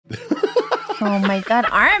Oh my God,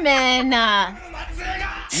 Armin!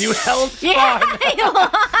 You hell spawn. Yeah,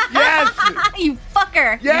 Yes. you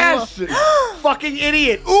fucker! Yes. Fucking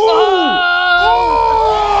idiot. Ooh. Oh!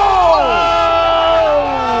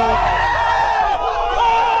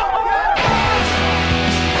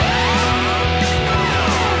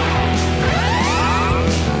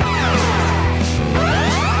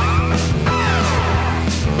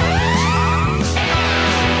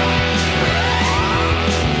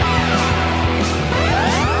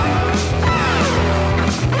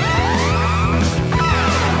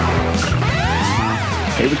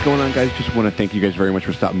 Hey, what's going on, guys? Just want to thank you guys very much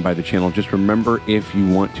for stopping by the channel. Just remember, if you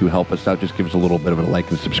want to help us out, just give us a little bit of a like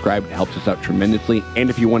and subscribe. It helps us out tremendously. And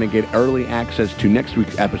if you want to get early access to next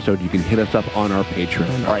week's episode, you can hit us up on our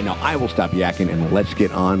Patreon. All right, now I will stop yakking and let's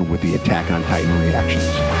get on with the Attack on Titan reactions.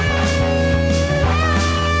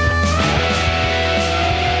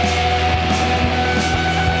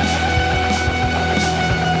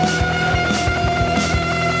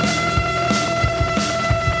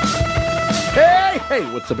 Hey,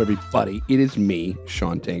 what's up, everybody? It is me,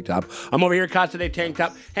 Sean Tank Top. I'm over here at Casa de Tank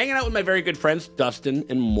Top, hanging out with my very good friends, Dustin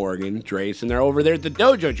and Morgan Drace, and they're over there at the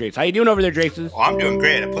dojo, Drace. How you doing over there, Draces? Oh, I'm doing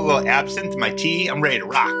great. I put a little absinthe in my tea. I'm ready to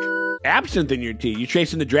rock. Absinthe in your tea? You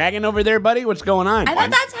chasing the dragon over there, buddy? What's going on? I thought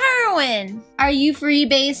that's heroin. Are you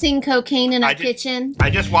freebasing cocaine in a kitchen? I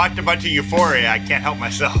just watched a bunch of Euphoria. I can't help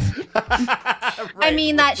myself. Right. I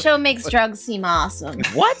mean, that show makes drugs seem awesome.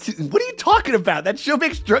 What? What are you talking about? That show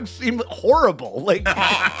makes drugs seem horrible. Like,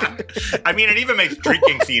 I mean, it even makes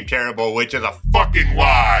drinking seem terrible, which is a fucking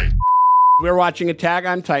lie. we're watching Attack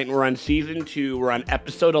on Titan. We're on season 2. We're on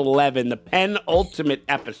episode 11, the penultimate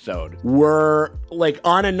episode. We're like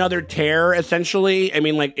on another tear, essentially. I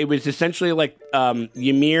mean, like it was essentially like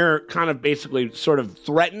Ymir kind of basically sort of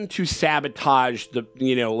threatened to sabotage the,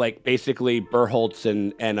 you know, like basically Berholtz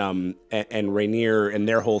and Reiner and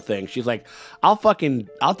their whole thing. She's like, I'll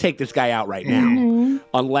take this guy out right now,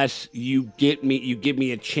 unless you give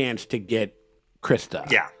me a chance to get Krista.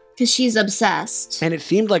 Yeah. Because she's obsessed. And it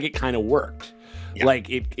seemed like it kind of worked. Yep.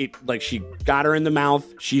 Like she got her in the mouth,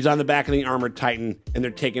 she's on the back of the armored Titan, and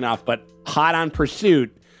they're taking off. But hot on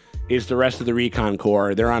pursuit is the rest of the recon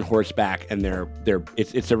corps. They're on horseback, and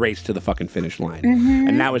it's a race to the fucking finish line.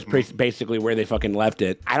 And that was basically where they fucking left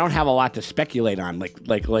it. I don't have a lot to speculate on. Like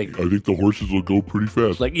I think the horses will go pretty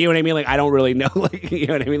fast. Like, you know what I mean? Like, I don't really know. Like, you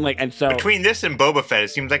know what I mean? Like, and so between this and Boba Fett, it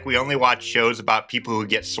seems like we only watch shows about people who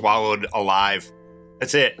get swallowed alive.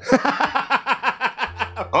 That's it.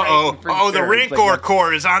 Uh-oh, the Rancor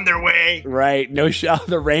Corps is on their way. Right, no shot.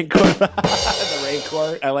 The Rancor. The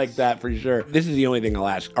Rancor. I like that for sure. This is the only thing I'll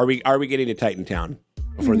ask. Are we getting to Titan Town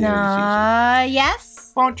before the end of the season?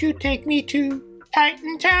 Yes. Won't you take me to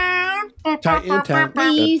Titan Town? Titan Town. Do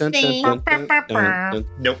you think?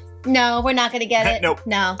 Nope. No, we're not gonna get it. Nope.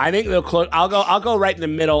 No. I think they'll close. I'll go right in the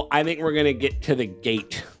middle. I think we're gonna get to the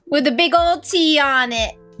gate With a big old T on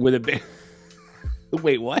it. with a big.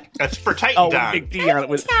 Wait, what? That's for Titan Oh, Town. with a big D on it,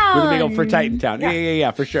 with a big old for Titan Town.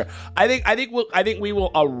 Yeah, for sure. I think we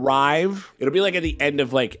will arrive. It'll be like at the end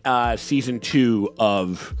of like season 2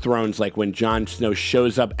 of Thrones, like when Jon Snow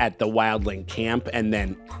shows up at the Wildling camp, and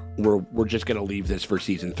then we're just gonna leave this for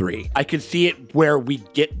season 3. I could see it where we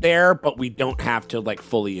get there, but we don't have to like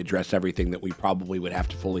fully address everything that we probably would have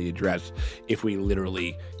to fully address if we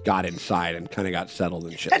literally got inside and kind of got settled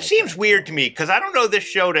and shit. That seems weird to me, because I don't know this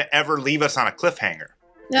show to ever leave us on a cliffhanger.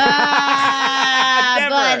 Ah, Never.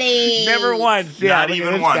 buddy. Never once. Yeah, Not look at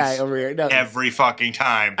even this once. guy over here. No. Every fucking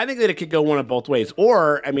time. I think that it could go one of both ways.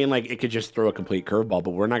 Or, I mean, like, it could just throw a complete curveball,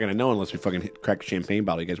 but we're not going to know unless we fucking crack a champagne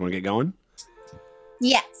bottle. You guys want to get going?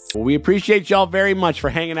 Yes. Well, we appreciate y'all very much for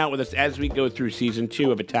hanging out with us as we go through season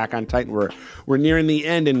 2 of Attack on Titan. We're nearing the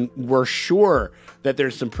end, and we're sure that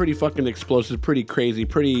there's some pretty fucking explosive, pretty crazy,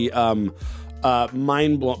 pretty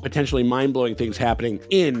potentially mind-blowing things happening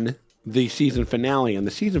in the season finale. And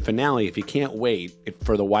the season finale, if you can't wait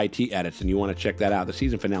for the YT edits and you want to check that out, the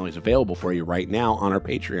season finale is available for you right now on our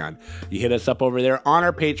Patreon. You hit us up over there on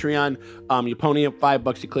our Patreon. You pony up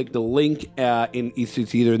 $5. You click the link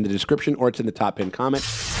it's either in the description or it's in the top pinned comment.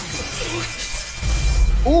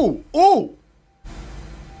 Ooh!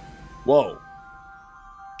 Whoa.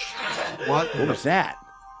 What? What was that?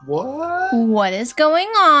 What? What is going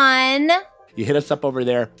on? You hit us up over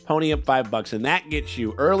there, pony up $5, and that gets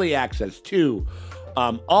you early access to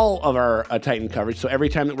all of our Titan coverage. So every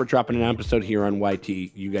time that we're dropping an episode here on YT,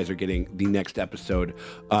 you guys are getting the next episode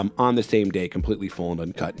on the same day, completely full and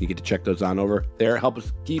uncut. You get to check those on over there. Help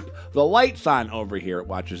us keep the lights on over here at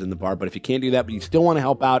Watchers in the Bar. But if you can't do that, but you still want to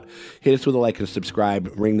help out, hit us with a like and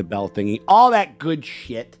subscribe, ring the bell thingy, all that good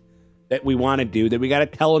shit that we want to do, that we got to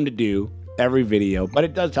tell them to do. every video, but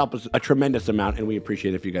it does help us a tremendous amount, and we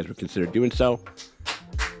appreciate it if you guys would consider doing so.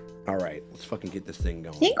 All right, let's fucking get this thing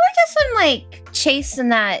going. I think we're just been like chasing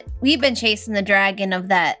that. We've been chasing the dragon of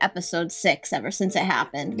that episode 6 ever since it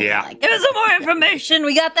happened. Yeah. Like, give us some more information.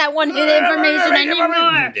 We got that one bit of information. I need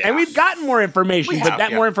more. And we've gotten more information, but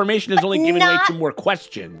that more information is only giving way to more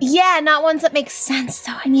questions. Yeah, not ones that make sense,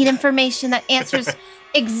 though. I need information that answers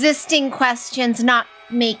existing questions, not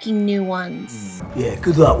making new ones. Yeah,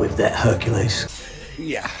 good luck with that, Hercules.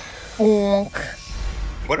 Yeah. Bonk.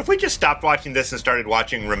 What if we just stopped watching this and started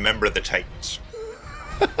watching Remember the Titans?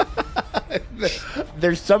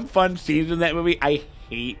 There's some fun scenes in that movie. I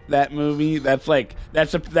hate that movie. That's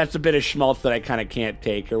a bit of schmaltz that I kind of can't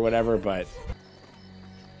take or whatever, but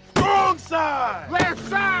Wrong side! Left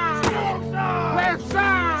side! Wrong side! Left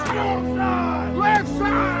side! Wrong side! Left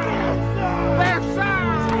side! Left side!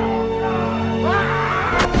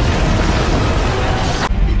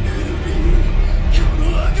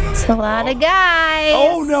 It's a lot of guys.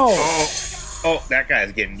 oh no! Oh, that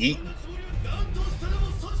guy's getting eaten.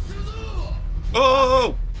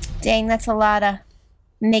 Oh! Dang, that's a lot of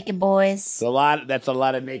naked boys. That's a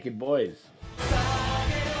lot of naked boys.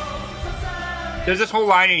 There's this whole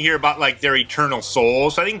line in here about like their eternal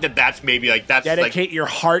souls. I think that's maybe like that's Dedicate your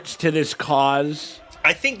hearts to this cause.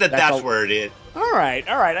 I think that's where it is. All right,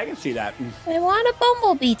 I can see that. I want a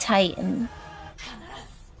Bumblebee Titan.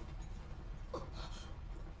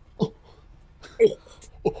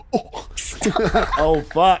 Oh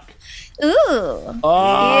fuck! Ooh.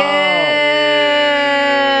 Oh.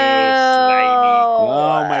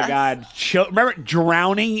 Oh my god! Remember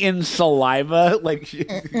drowning in saliva? Like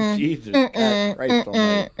Jesus Christ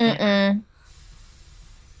Almighty!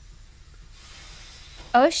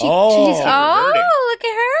 Oh, she's hurting. look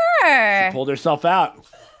at her. She pulled herself out.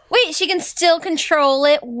 Wait, she can still control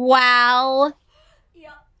it. Wow.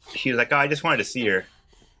 She was like, "Oh, I just wanted to see her."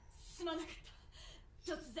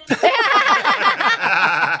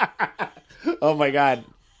 Oh my god!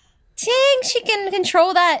 Dang, she can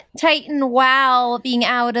control that Titan while being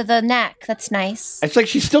out of the neck. That's nice. It's like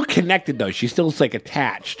she's still connected though. She's still like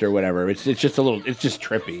attached or whatever. It's just a little. It's just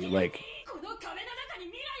trippy. Like.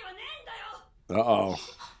 Uh-oh.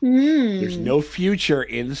 There's no future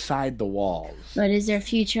inside the walls. But is there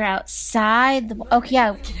future outside the... Oh,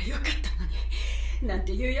 yeah.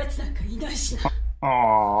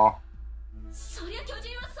 Aww.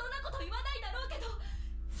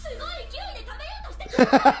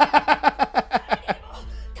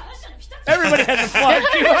 Everybody has a flaw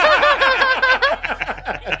too.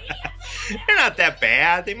 They're not that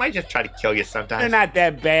bad. They might just try to kill you sometimes. They're not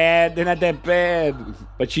that bad.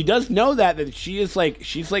 But she does know that she's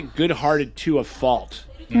like good-hearted to a fault.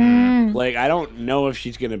 Like I don't know if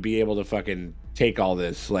she's gonna be able to fucking take all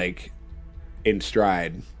this like in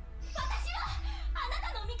stride.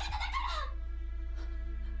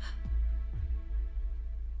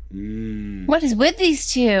 What is with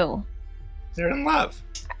these two? They're in love.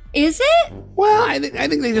 Is it? Well, I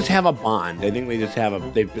think they just have a bond. I think they just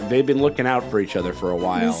have they've been looking out for each other for a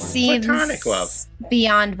while. This seems platonic love.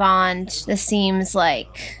 Beyond bond. This seems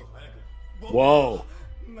like... Whoa.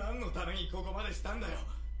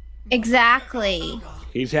 Exactly.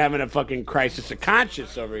 He's having a fucking crisis of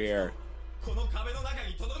conscience over here.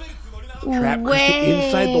 Trapped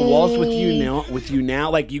inside the walls with you now,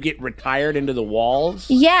 like you get retired into the walls.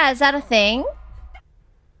 Yeah, is that a thing?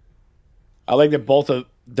 I like that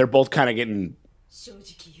they're both kind of getting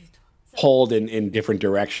pulled in different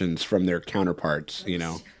directions from their counterparts, you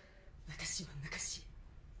know.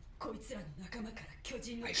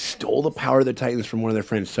 I stole the power of the Titans from one of their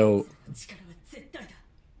friends, so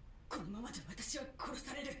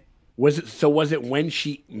was it when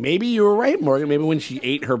she, maybe you were right, Morgan, maybe when she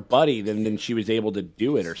ate her buddy, then she was able to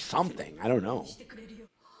do it or something. I don't know.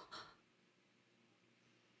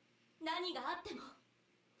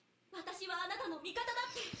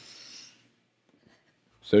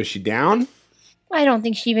 So is she down? I don't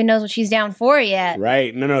think she even knows what she's down for yet.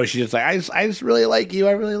 Right. No, she's just like, I just really like you.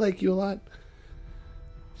 I really like you a lot.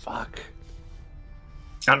 Fuck.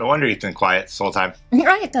 No wonder he's been quiet this whole time.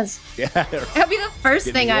 Right, it does. Yeah. That'd be the first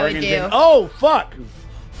thing I would do. Oh, fuck.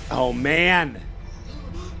 Oh, man.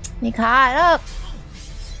 You caught up.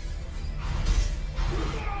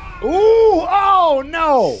 Ooh, oh,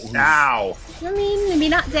 no. Ow. I mean, maybe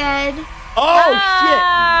not dead. Oh, shit.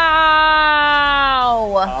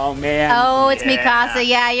 Ow. Oh, man. Oh, it's Mikasa.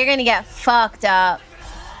 Yeah, you're gonna get fucked up.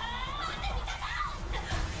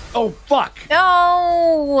 Oh, fuck.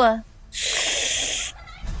 No.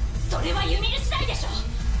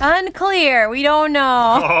 Unclear. We don't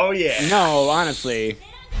know. Oh, yeah. No, honestly.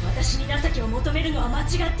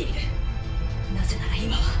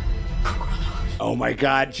 Oh my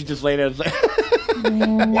god, she just laid it.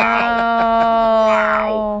 No.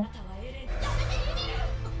 Wow.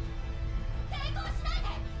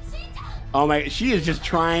 Oh my, she is just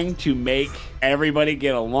trying to make everybody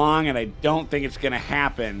get along, and I don't think it's gonna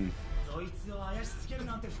happen.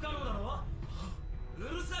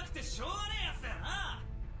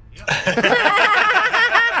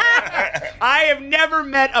 I have never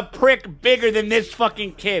met a prick bigger than this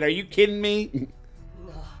fucking kid. Are you kidding me?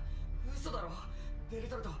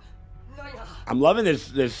 I'm loving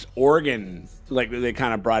this organ, like they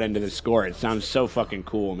kind of brought into the score. It sounds so fucking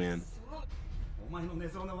cool, man.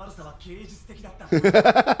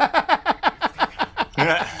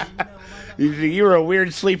 You were a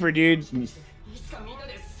weird sleeper, dude.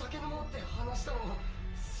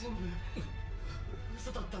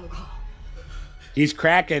 He's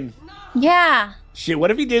cracking. Yeah. Shit,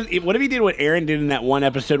 what if he did what Aaron did in that one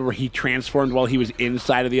episode where he transformed while he was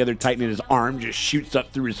inside of the other Titan and his arm just shoots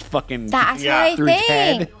up through his fucking That's Yeah. what through I his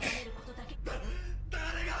head? think.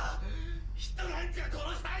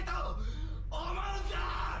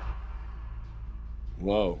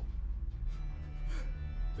 Whoa.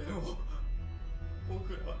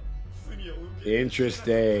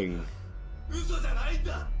 Interesting.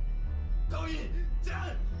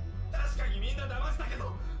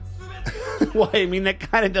 Well, I mean, that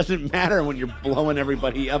kind of doesn't matter when you're blowing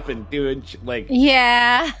everybody up and doing like.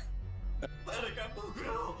 Yeah.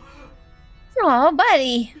 Oh,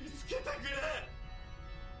 buddy.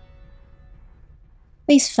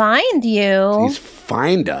 Please find you. Please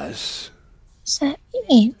find us. What's that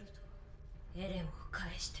mean?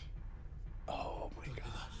 Oh my god.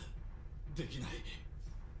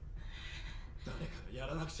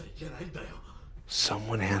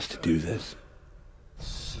 Someone has to do this.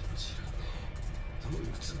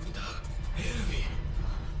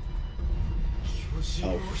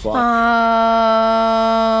 Oh fuck.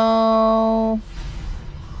 Oh.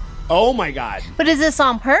 Oh my god. But is this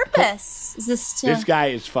on purpose? Is this to... This guy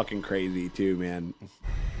is fucking crazy too, man.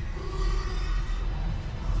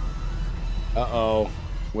 Uh-oh.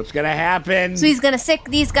 What's gonna happen? So he's gonna sick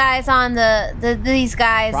these guys on these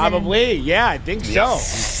guys. Probably, yeah, I think so.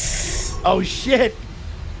 Oh shit.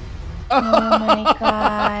 Oh my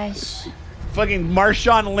gosh. Fucking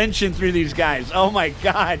Marshawn lynching through these guys. Oh my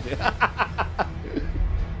god.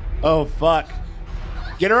 Oh fuck.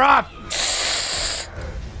 Get her off.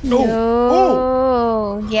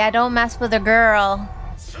 No. Yeah, don't mess with a girl.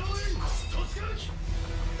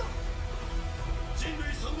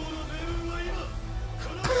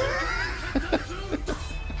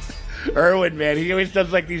 Erwin, man, he always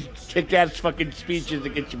does like these kick-ass fucking speeches to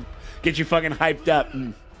get you fucking hyped up.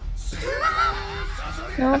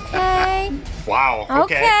 Okay. Wow.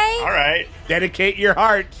 Okay. Okay. All right. Dedicate your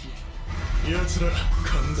heart.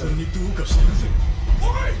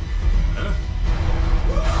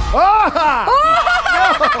 Ah!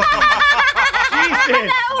 Jesus!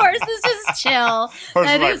 That horse is just chill. Horse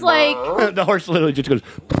That is is like... The horse literally just goes.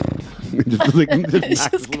 Just like just knocks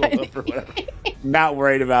just a little kinda- up or whatever. Not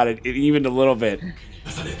worried about it, even a little bit.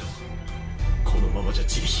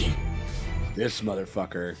 This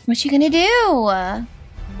motherfucker. What you gonna do?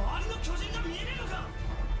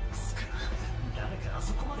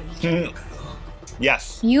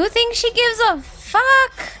 Yes. You think she gives a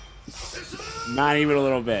fuck? Not even a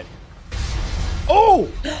little bit. Oh!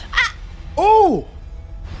 Oh!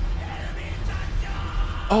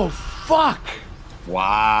 Oh, fuck!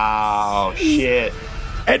 Wow. Shit.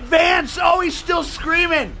 Advance! Oh, he's still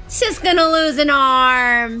screaming! He's just gonna lose an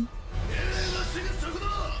arm.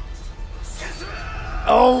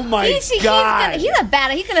 Oh my god! He's a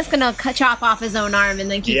bad. He's just gonna chop off his own arm and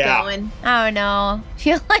then keep Yeah. going. Oh no! I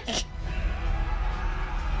feel like.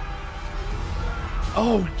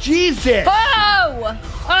 Oh Jesus! Oh!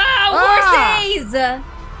 Horses!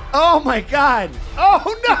 Oh my god! Oh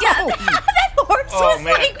no! That horse Oh, was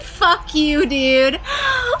man. like, "Fuck you, dude."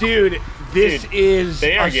 Dude, this Dude, is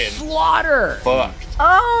they are a getting slaughter. Fucked.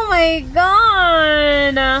 Oh my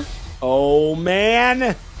god! Oh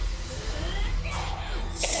man!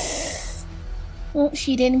 Oh,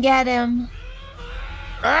 she didn't get him.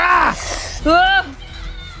 Ah! Oh,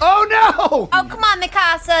 Oh no! oh come on,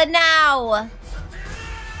 Mikasa, now!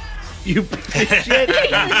 You piece of shit!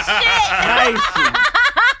 Shit! Nice!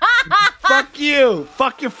 Fuck you!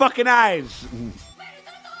 Fuck your fucking eyes!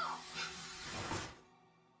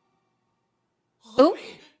 Ooh.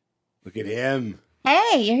 Look at him.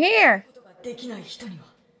 Hey, you're here.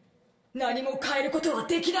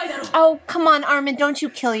 Oh, come on, Armin, don't you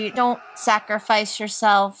kill you. Don't sacrifice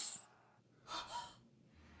yourself.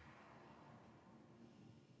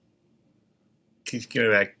 He's gonna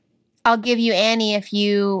be like, I'll give you Annie if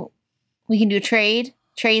we can do a trade.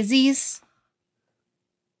 Tradesies.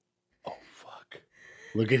 Oh, fuck.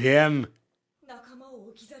 Look at him.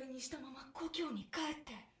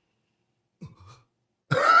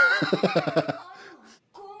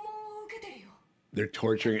 They're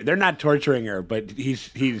torturing her. They're not torturing her, but he's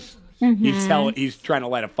trying to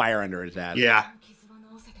light a fire under his ass. yeah.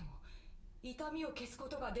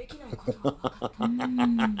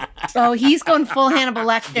 Oh, he's going full Hannibal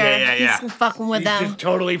Lecter. Yeah. He's fucking with them. Just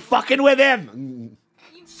totally fucking with him.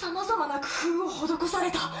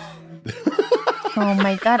 Oh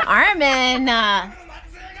my god, Armin!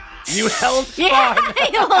 You hell spawn. Yeah,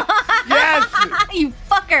 Yes. you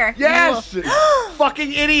fucker. Yes.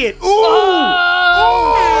 Fucking idiot. Ooh. Oh.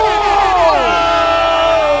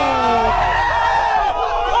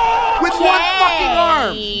 With one fucking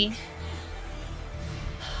arm.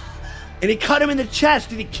 And he cut him in the chest.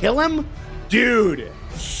 Did he kill him? Dude.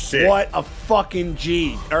 Sick. What a fucking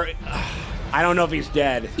G. Or, I don't know if he's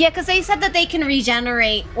dead. Yeah, because they said that they can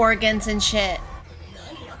regenerate organs and shit.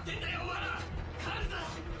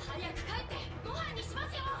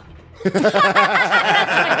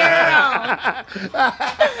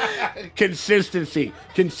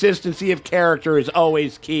 Consistency of character is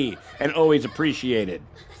always key and always appreciated.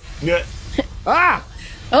 Yeah. Ah!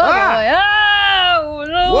 Oh, oh,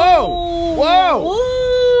 no. Whoa! Ooh.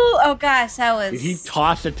 Oh gosh, that was. Did he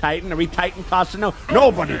toss a Titan? Are we Titan tossing? No,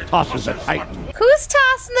 nobody tosses a Titan. Who's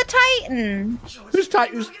tossing the Titan? Who's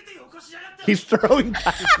Titan? He's throwing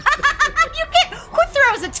Titan. Who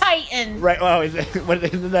throws a Titan? Right. Oh,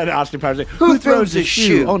 isn't that Austin Powers? Like, who throws a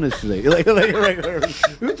shoe? Honestly, who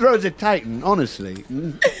throws a Titan? Honestly.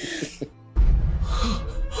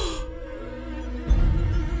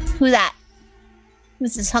 Who's that?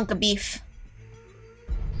 Who's this hunk of beef?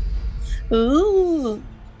 Ooh.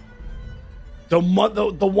 The one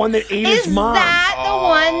that ate his mom. Is that the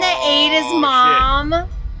one that ate his mom? Shit.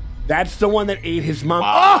 That's the one that ate his mom.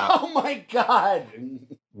 Wow. Oh my god.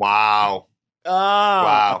 Wow. Oh.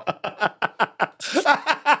 Wow.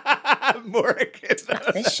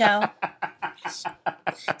 This show.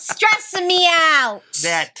 Stressing me out.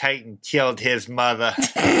 That Titan killed his mother.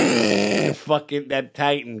 Fucking that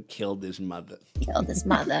Titan killed his mother. Killed his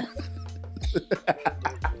mother.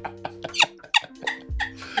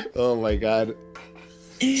 Oh my god.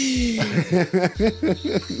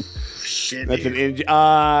 Shit. That's Dude.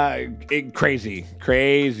 crazy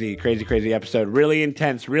episode. Really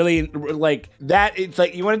intense. Really like that. It's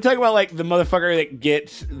like you want to talk about like the motherfucker that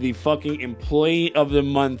gets the fucking Employee of the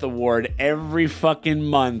Month award every fucking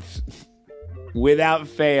month without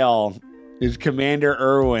fail is Commander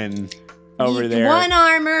Erwin over there. One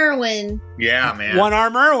arm Erwin. Yeah, man. One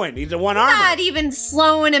arm Erwin. He's a one armer. Not even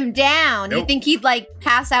slowing him down. Nope. You think he'd like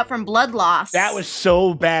pass out from blood loss? That was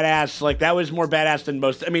so badass. Like that was more badass than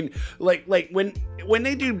most. I mean, like when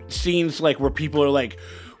they do scenes like where people are like,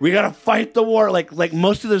 we gotta fight the war. Like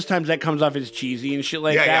most of those times that comes off as cheesy and shit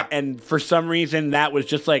like that. Yeah. And for some reason that was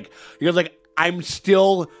just like, he was like, I'm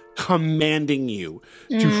still commanding you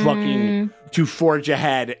to fucking to forge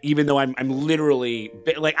ahead, even though I'm literally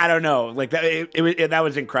like, I don't know, like that. That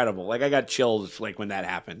was incredible. Like I got chills like when that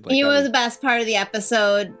happened. Like, You know that what was the best part of the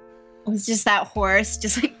episode? Was just that horse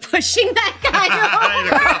just like pushing that guy over.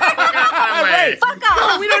 Fuck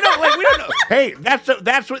off. No, we don't know. Like we don't know. Hey,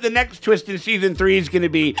 that's what the next twist in season 3 is going to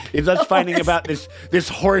be. Is us finding about this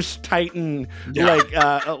horse titan. Like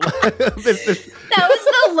That was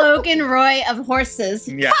the Logan Roy of horses.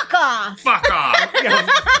 Yeah. Fuck off. Fuck off. yeah,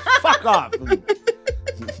 fuck off.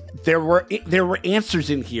 There were answers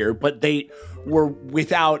in here, but they were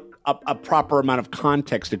without a proper amount of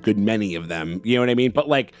context. A good many of them. You know what I mean? But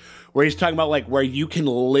like. Where he's talking about like where you can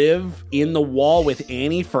live in the wall with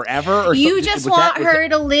Annie forever, or You something. just want her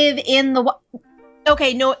to live in the wall.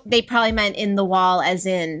 Okay, no, they probably meant in the wall as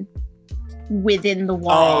in within the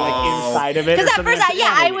wall. Oh, like inside of it. Because at first,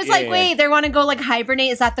 I was like, wait, they want to go like hibernate.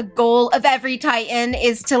 Is that the goal of every Titan?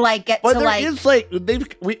 Is to like get But to there like is like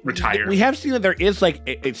Retire. We have seen that there is like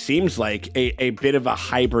it seems like a bit of a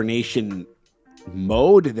hibernation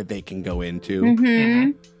mode that they can go into.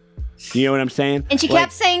 Mhm. You know what I'm saying? And she Like,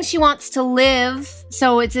 kept saying she wants to live,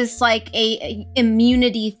 so it's just like a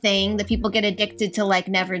immunity thing that people get addicted to, like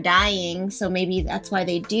never dying. So maybe that's why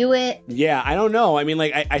they do it. Yeah, I don't know. I mean,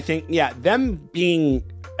 like I think them being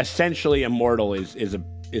essentially immortal is a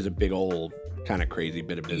big old kind of crazy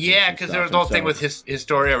bit of business. Yeah, and because stuff, there was and the whole thing so- with his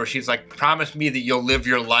story where she's like, promise me that you'll live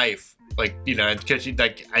your life Like, you know, because she,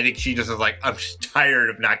 like, I think she just is like, I'm just tired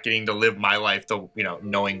of not getting to live my life, to, you know,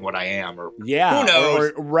 knowing what I am, or who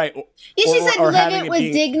knows, right? Yeah, she said live it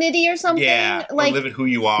with dignity or something. Yeah, like or live it who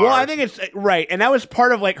you are. Well, I think it's right, and that was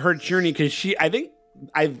part of like her journey because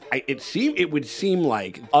it would seem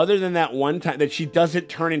like, other than that one time, that she doesn't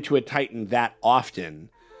turn into a Titan that often.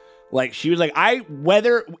 Like, she was like,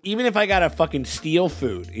 even if I gotta fucking steal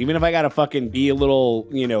food, even if I gotta fucking be a little,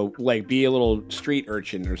 you know, like be a little street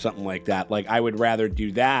urchin or something like that, like I would rather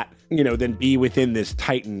do that, you know, than be within this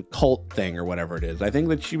Titan cult thing or whatever it is. I think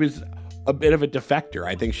that she was a bit of a defector.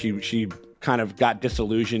 I think she kind of got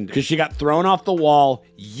disillusioned because she got thrown off the wall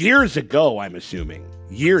years ago, I'm assuming.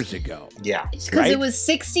 Years ago. Yeah. Because it was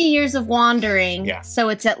 60 years of wandering. Yeah. So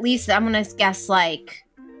it's at least, I'm going to guess, like,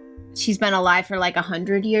 she's been alive for like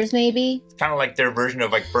 100 years, maybe. It's kind of like their version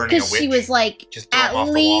of like burning a witch. Because she was like just at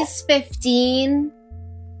least 15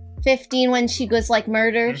 when she was like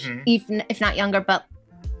murdered, even if not younger, but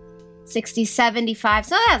 60, 75.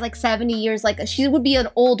 So that's like 70 years. Like, she would be an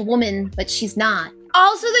old woman, but she's not.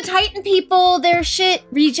 Also, the Titan people, their shit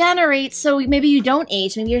regenerates, so maybe you don't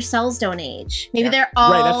age. Maybe your cells don't age. Maybe they're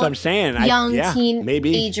all right. That's what I'm saying. Young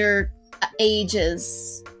teenager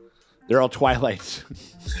ages. They're all Twilights.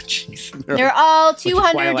 Jeez. They're all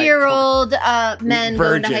 200-year-old men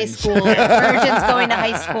going to high school. Virgins going to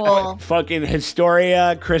high school. Fucking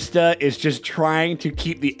Historia Krista is just trying to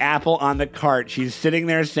keep the apple on the cart. She's sitting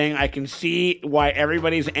there saying, I can see why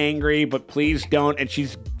everybody's angry, but please don't. And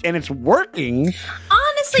it's working.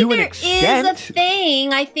 Honestly, there is a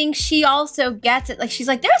thing. I think she also gets it. Like, she's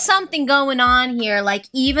like, there's something going on here. Like,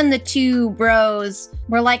 even the two bros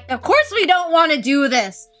were like, of course we don't want to do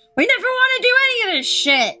this. We never want to do any of this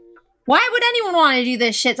shit. Why would anyone want to do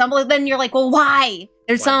this shit? So then you're like, well, why?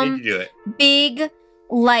 There's some did you do it? big,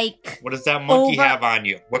 like... What does that monkey have on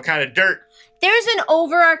you? What kind of dirt? There's an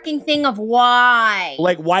overarching thing of why.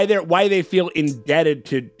 Like, why they feel indebted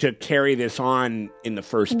to carry this on in the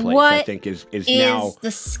first place, what I think is now...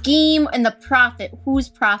 the scheme and the profit. Who's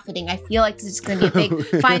profiting? I feel like this is going to be a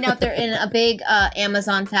big... find out they're in a big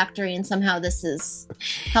Amazon factory and somehow this is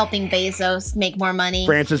helping Bezos make more money.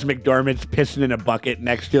 Francis McDormand's pissing in a bucket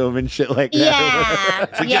next to him and shit like that. Yeah.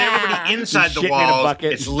 To get everybody inside the walls,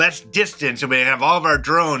 it's less distance, and we can have all of our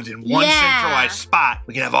drones in one centralized spot.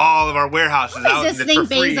 We can have all of our warehouses out this thing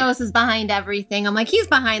Bezos is behind everything. I'm like, he's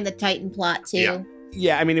behind the Titan plot too.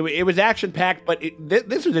 Yeah, I mean, it was action-packed, but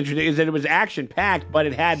this was interesting, is that it was action-packed, but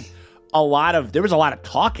it had there was a lot of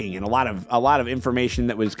talking and a lot of information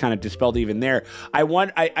that was kind of dispelled even there.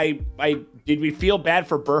 Did we feel bad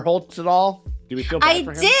for Berholtz at all? Did we feel bad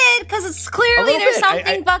for him? I did, because it's clearly there's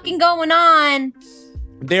something fucking going on.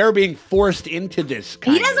 They're being forced into this.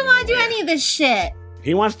 He doesn't want to do any of this shit.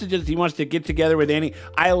 He wants to get together with Annie.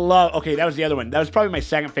 Okay, that was the other one. That was probably my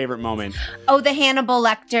second favorite moment. Oh, the Hannibal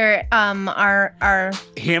Lecter,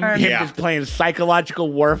 him just playing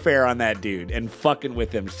psychological warfare on that dude and fucking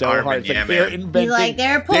with him so hard.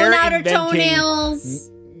 They're pulling out her toenails.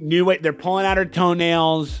 They're pulling out her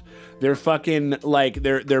toenails. They're fucking like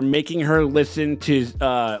they're making her listen to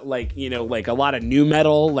like a lot of new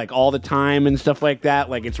metal like all the time and stuff like that.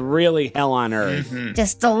 Like it's really hell on earth. Mm-hmm.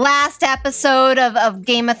 Just the last episode of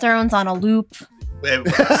Game of Thrones on a loop.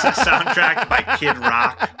 Soundtrack by Kid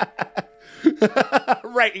Rock.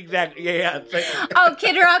 Right, exactly. Yeah. Oh,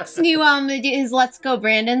 Kid Rock's new his "Let's Go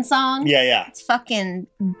Brandon" song. Yeah. It's fucking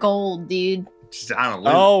gold, dude. On a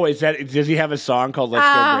loop. Oh, does he have a song called "Let's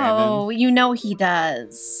Go Brandon"? Oh, you know he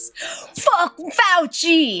does. Fuck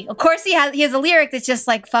Fauci. Of course he has a lyric that's just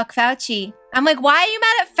like "fuck Fauci." I'm like, why are you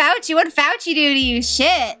mad at Fauci? What did Fauci do to you?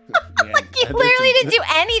 Shit. Like, he literally didn't do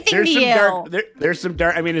anything to you. There's some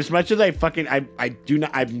dark. I mean, as much as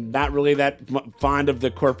I'm not really that fond of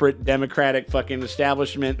the corporate Democratic fucking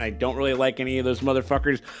establishment. I don't really like any of those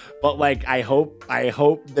motherfuckers. But like, I hope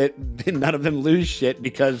that none of them lose shit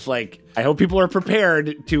because like, I hope people are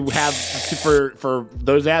prepared to have for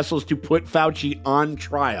those assholes to put Fauci on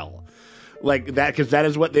trial. Like that, because that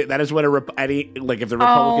is what if the Republicans get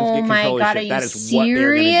control of shit, that is what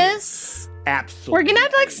they're gonna do. Absolutely, we're gonna have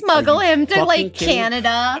to like smuggle him to like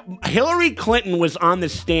Canada. Hillary Clinton was on the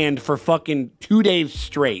stand for fucking 2 days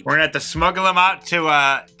straight. We're gonna have to smuggle him out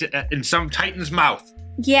to in some Titan's mouth.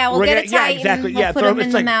 Yeah, we'll get a Titan. Yeah, exactly. We'll put him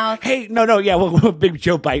in the mouth. Hey, we'll big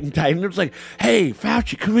Joe Biden Titan. It's like, hey,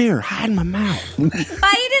 Fauci, come here, hide in my mouth.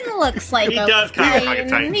 Biden looks like he does kind of like a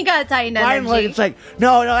Titan. He got a Titan energy. It's like,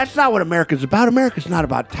 no, that's not what America's about. America's not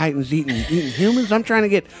about Titans eating humans. I'm trying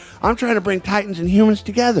to bring Titans and humans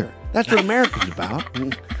together. That's what America's about.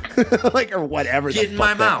 like, or whatever. Get in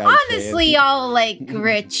my mouth. Honestly, all like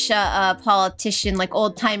rich politician, like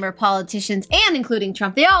old timer politicians, and including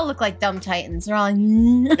Trump, they all look like dumb titans. They're all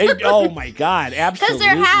like, oh my God, absolutely. Because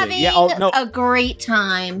they're having a great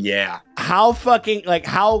time. Yeah. How fucking, like,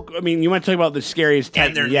 how, I mean, you want to talk about the scariest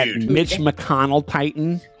Titan yet? Nude. Mitch McConnell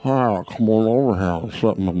Titan. Oh, come on over here and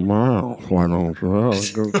shut my mouth. Why don't you?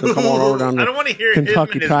 Come on over down to I don't want to hear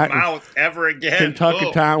Kentucky him in his Titan. mouth ever again.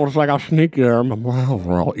 Kentucky Titan was like, I'll sneak there in my mouth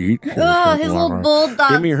or I'll eat you. Oh, his little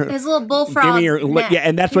bulldog, his little bullfrog. Give me your, yeah,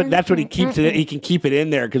 and that's what he keeps it. He can keep it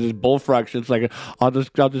in there because his bullfrog. It's like, I'll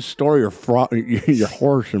just store your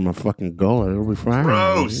horse in my fucking gullet. It'll be fine.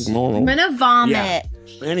 Gross. I'm gonna vomit. Yeah.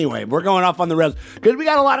 Anyway, we're going off on the rails because we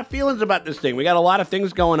got a lot of feelings about this thing. We got a lot of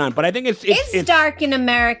things going on, but I think it's dark in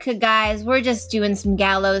America, guys. We're just doing some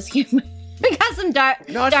gallows humor. We got some dark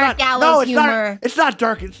gallows humor. It's not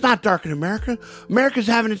dark. It's not dark in America. America's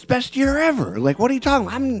having its best year ever. Like, what are you talking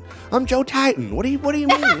about? I'm Joe Titan. What do you mean?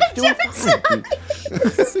 It's doing fine.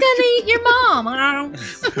 This is gonna eat your mom. I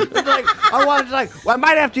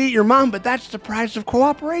might have to eat your mom, but that's the price of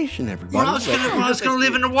cooperation, everybody. We're all gonna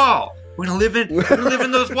live in a wall. We're gonna live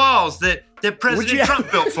in those walls that President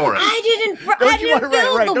Trump built for us. I didn't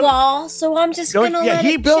build the wall, so I'm just gonna let it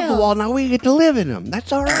chill. He built the wall. Now we get to live in them.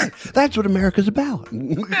 That's all right. That's what America's about.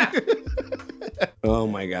 Oh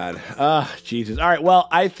my God. Jesus. All right. Well,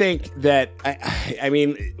 I think that I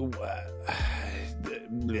mean.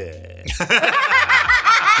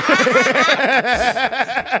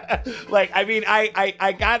 Like, I mean,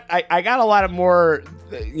 I got a lot of more,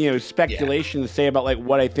 speculation to say about like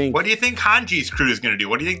what I think. What do you think Hanji's crew is going to do?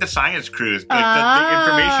 What do you think the science crew is, like the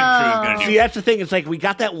information crew is going to do? See, that's the thing. It's like we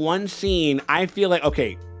got that one scene. I feel like,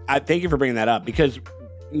 okay, thank you for bringing that up because,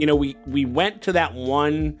 we went to that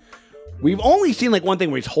one. We've only seen like one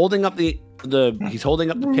thing where he's holding up the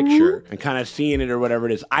picture and kind of seeing it or whatever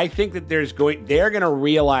it is. I think that they're going to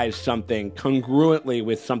realize something congruently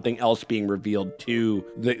with something else being revealed to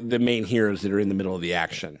the main heroes that are in the middle of the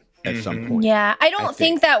action at some point. Yeah, I don't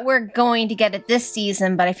think that we're going to get it this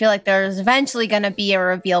season, but I feel like there's eventually going to be a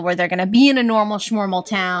reveal where they're going to be in a normal schmormal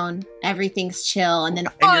town. Everything's chill, and then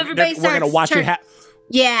everybody starts. We're going to watch it happen.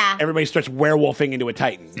 Yeah. Everybody starts werewolfing into a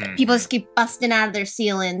Titan. People just keep busting out of their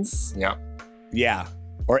ceilings. Yeah. Yeah.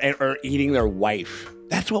 Or eating their wife.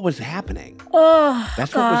 That's what was happening. Oh,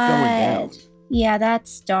 that's what was going down. Yeah,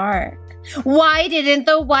 that's dark. Why didn't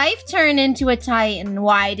the wife turn into a Titan?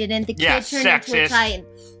 Why didn't the kid turn into a Titan?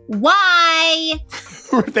 Why?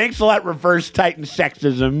 Thanks a lot, reverse Titan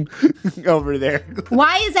sexism over there.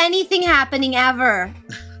 Why is anything happening ever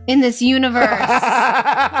in this universe?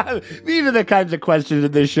 These are the kinds of questions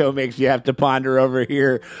that this show makes you have to ponder over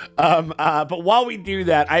here. But while we do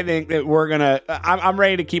that, I think that we're gonna. I'm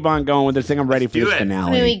ready to keep on going with this thing. I'm ready for this finale.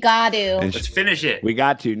 I mean, we got to. Let's finish it. We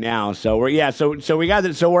got to now. So we got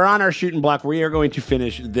it. So we're on our shooting block. We are going to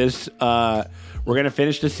finish this. We're going to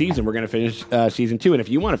finish the season. We're going to finish season 2. And if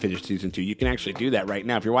you want to finish season 2, you can actually do that right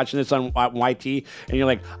now. If you're watching this on YT and you're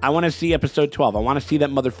like, I want to see episode 12. I want to see that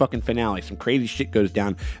motherfucking finale. Some crazy shit goes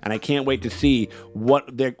down. And I can't wait to see what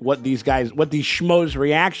these schmoes'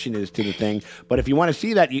 reaction is to the thing. But if you want to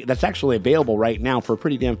see that, that's actually available right now for a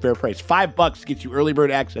pretty damn fair price. $5 gets you early bird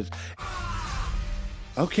access.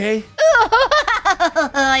 Okay.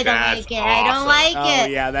 I don't like it. Awesome. I don't like it. Oh,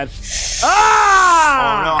 yeah, that's... Oh,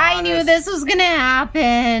 no, I knew this was going to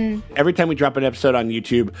happen. Every time we drop an episode on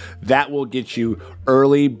YouTube, that will get you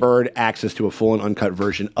early bird access to a full and uncut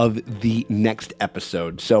version of the next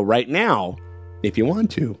episode. So right now, if you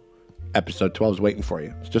want to, episode 12 is waiting for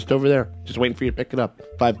you. It's just over there. Just waiting for you to pick it up.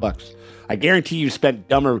 $5. I guarantee you've spent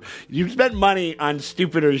money on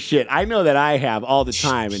stupider shit. I know that I have all the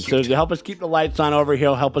time. And so to help us keep the lights on over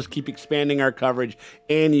here, help us keep expanding our coverage,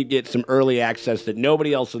 and you get some early access that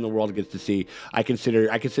nobody else in the world gets to see. I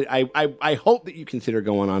hope that you consider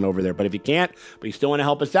going on over there. But if you can't, but you still want to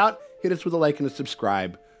help us out, hit us with a like and a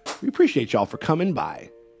subscribe. We appreciate y'all for coming by.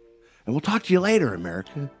 And we'll talk to you later,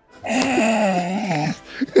 America. I'm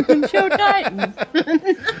Joe Titan.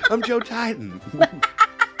 I'm Joe Titan.